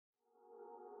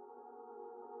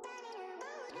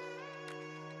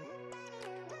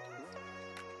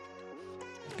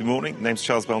Good morning, name's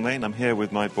Charles Belmain. I'm here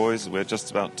with my boys. We're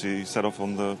just about to set off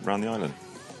around the island.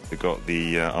 We've got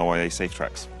the RYA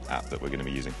Safetrx app that we're going to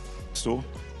be using. Store,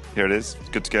 here it is,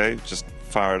 good to go. Just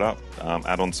fire it up,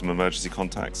 add on some emergency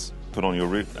contacts, put on your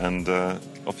route, and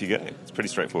off you go. It's pretty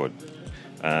straightforward.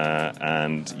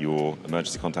 And your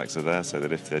emergency contacts are there so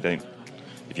that if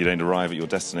you don't arrive at your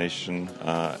destination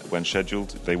when scheduled,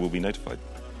 they will be notified.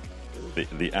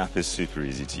 The app is super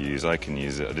easy to use. I can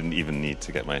use it. I didn't even need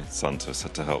to get my son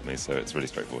to help me, so it's really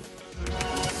straightforward.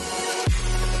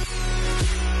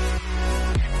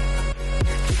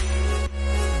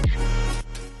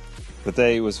 The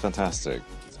day was fantastic.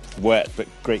 Wet, but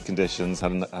great conditions.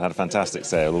 Had a fantastic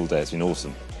sail all day. It's been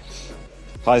awesome.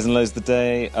 Highs and lows of the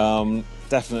day.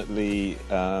 Definitely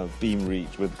beam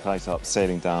reach with the kite up,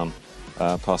 sailing down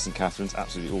past St Catherine's.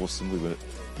 Absolutely awesome. We were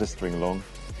blistering along.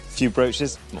 A few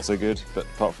broaches, not so good, but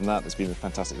apart from that, it's been a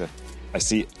fantastic day. I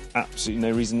see absolutely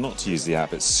no reason not to use the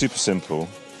app. It's super simple.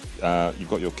 You've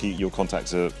got your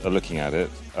contacts are looking at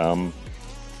it. I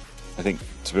think,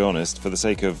 to be honest, for the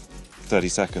sake of 30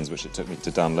 seconds, which it took me to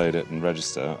download it and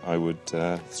register, I would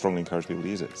strongly encourage people to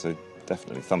use it. So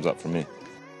definitely, thumbs up from me.